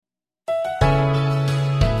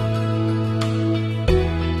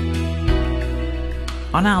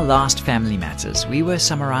On our last Family Matters, we were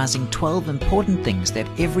summarizing 12 important things that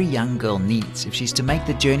every young girl needs if she's to make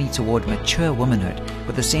the journey toward mature womanhood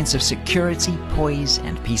with a sense of security, poise,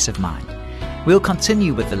 and peace of mind. We'll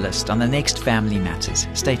continue with the list on the next Family Matters.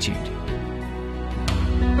 Stay tuned.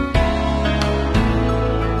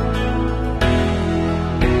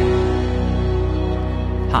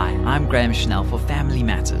 Hi, I'm Graham Schnell for Family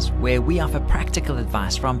Matters, where we offer practical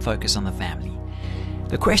advice from Focus on the Family.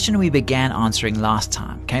 The question we began answering last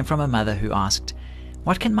time came from a mother who asked,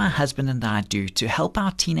 "What can my husband and I do to help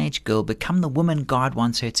our teenage girl become the woman God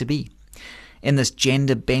wants her to be?" In this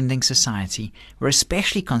gender-bending society, we're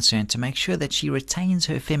especially concerned to make sure that she retains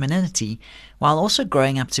her femininity while also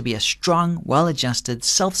growing up to be a strong, well-adjusted,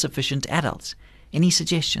 self-sufficient adult. Any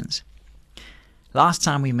suggestions? Last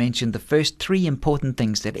time we mentioned the first 3 important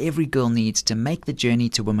things that every girl needs to make the journey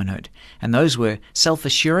to womanhood, and those were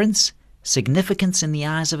self-assurance, significance in the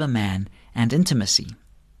eyes of a man, and intimacy.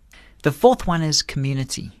 The 4th one is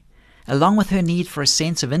community. Along with her need for a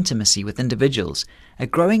sense of intimacy with individuals, a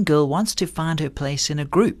growing girl wants to find her place in a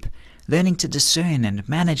group, learning to discern and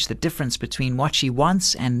manage the difference between what she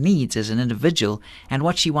wants and needs as an individual and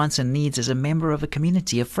what she wants and needs as a member of a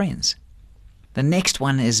community of friends. The next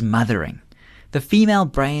one is mothering. The female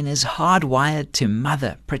brain is hardwired to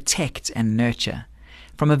mother, protect, and nurture.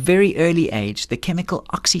 From a very early age, the chemical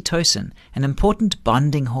oxytocin, an important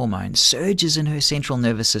bonding hormone, surges in her central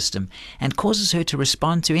nervous system and causes her to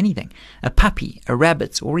respond to anything, a puppy, a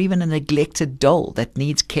rabbit, or even a neglected doll that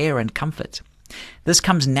needs care and comfort. This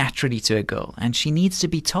comes naturally to a girl, and she needs to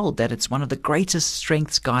be told that it's one of the greatest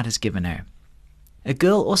strengths God has given her. A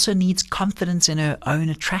girl also needs confidence in her own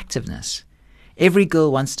attractiveness. Every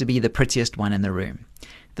girl wants to be the prettiest one in the room.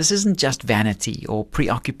 This isn't just vanity or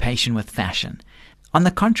preoccupation with fashion. On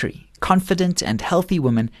the contrary, confident and healthy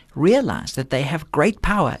women realize that they have great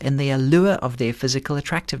power in the allure of their physical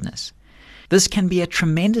attractiveness. This can be a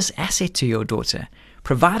tremendous asset to your daughter,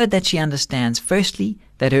 provided that she understands, firstly,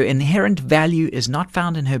 that her inherent value is not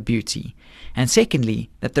found in her beauty, and secondly,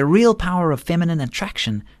 that the real power of feminine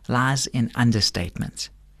attraction lies in understatement.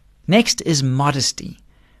 Next is modesty.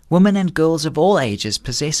 Women and girls of all ages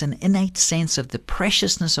possess an innate sense of the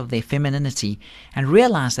preciousness of their femininity and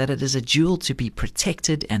realize that it is a jewel to be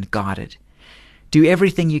protected and guarded. Do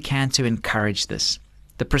everything you can to encourage this.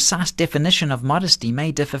 The precise definition of modesty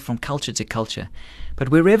may differ from culture to culture, but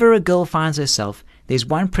wherever a girl finds herself, there's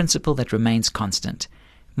one principle that remains constant.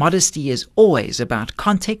 Modesty is always about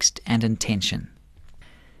context and intention.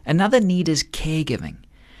 Another need is caregiving.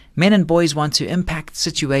 Men and boys want to impact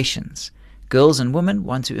situations. Girls and women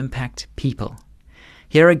want to impact people.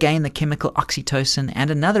 Here again, the chemical oxytocin and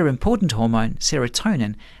another important hormone,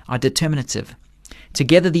 serotonin, are determinative.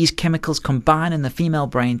 Together, these chemicals combine in the female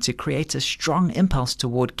brain to create a strong impulse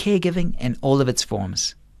toward caregiving in all of its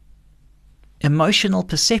forms. Emotional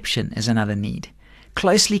perception is another need.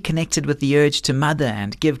 Closely connected with the urge to mother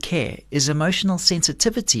and give care is emotional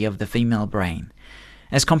sensitivity of the female brain.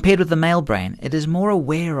 As compared with the male brain, it is more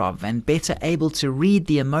aware of and better able to read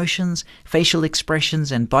the emotions, facial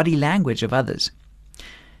expressions, and body language of others.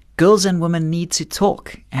 Girls and women need to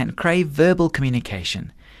talk and crave verbal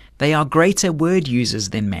communication. They are greater word users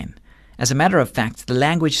than men. As a matter of fact, the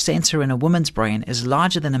language sensor in a woman's brain is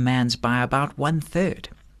larger than a man's by about 1/3.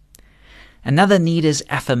 Another need is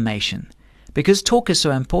affirmation. Because talk is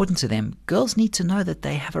so important to them, girls need to know that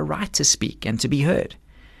they have a right to speak and to be heard.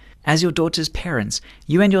 As your daughter's parents,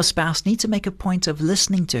 you and your spouse need to make a point of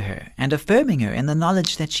listening to her and affirming her in the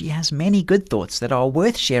knowledge that she has many good thoughts that are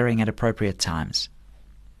worth sharing at appropriate times.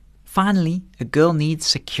 Finally, a girl needs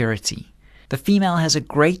security. The female has a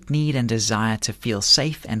great need and desire to feel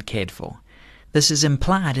safe and cared for. This is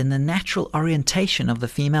implied in the natural orientation of the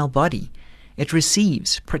female body. It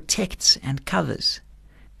receives, protects, and covers.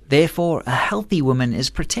 Therefore, a healthy woman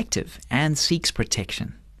is protective and seeks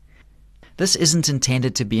protection. This isn't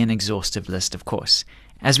intended to be an exhaustive list, of course.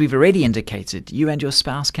 As we've already indicated, you and your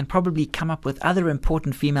spouse can probably come up with other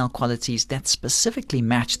important female qualities that specifically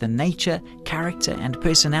match the nature, character, and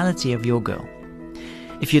personality of your girl.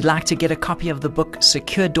 If you'd like to get a copy of the book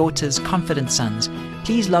Secure Daughters, Confident Sons,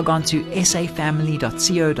 please log on to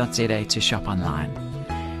safamily.co.za to shop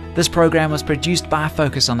online. This program was produced by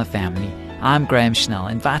Focus on the Family. I'm Graham Schnell,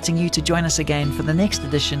 inviting you to join us again for the next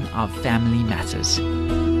edition of Family Matters.